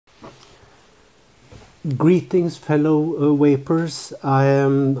Greetings, fellow vapors.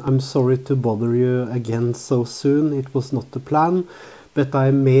 I'm sorry to bother you again so soon. It was not the plan, but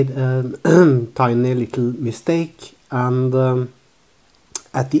I made a tiny little mistake, and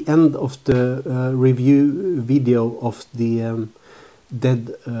at the end of the review video of the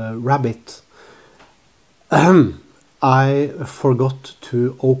dead rabbit, I forgot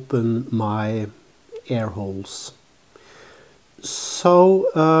to open my air holes. So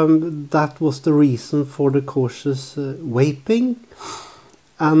that was the reason for the cautious vaping,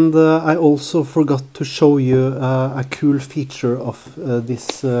 and I also forgot to show you a cool feature of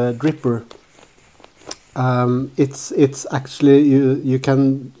this dripper. It's actually you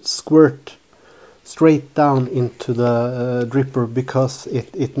can squirt straight down into the dripper because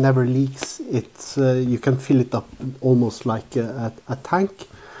it never leaks. It's you can fill it up almost like a tank.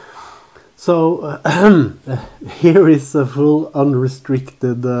 So here is a full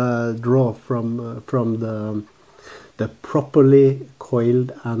unrestricted draw from the properly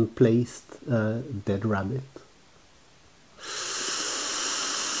coiled and placed dead rabbit.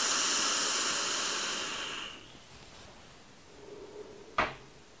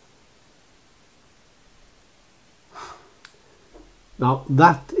 Now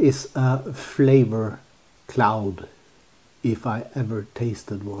that is a flavor cloud, if I ever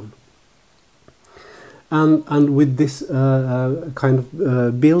tasted one. And with this kind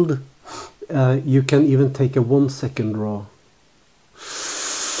of build, you can even take a 1 second draw.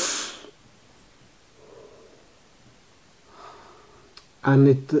 And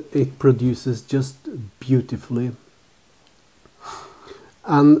it produces just beautifully.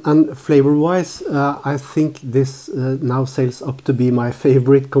 And flavor-wise, I think this now sails up to be my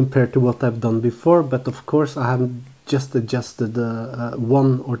favorite compared to what I've done before. But of course, I have just adjusted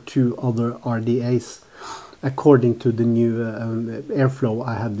 1 or 2 other RDAs according to the new airflow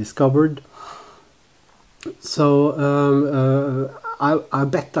I have discovered. So I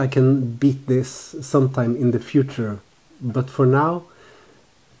bet I can beat this sometime in the future. But for now,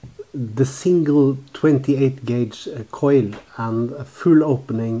 the single 28 gauge coil and a full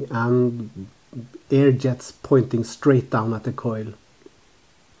opening and air jets pointing straight down at the coil.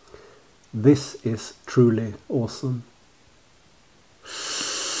 This is truly awesome.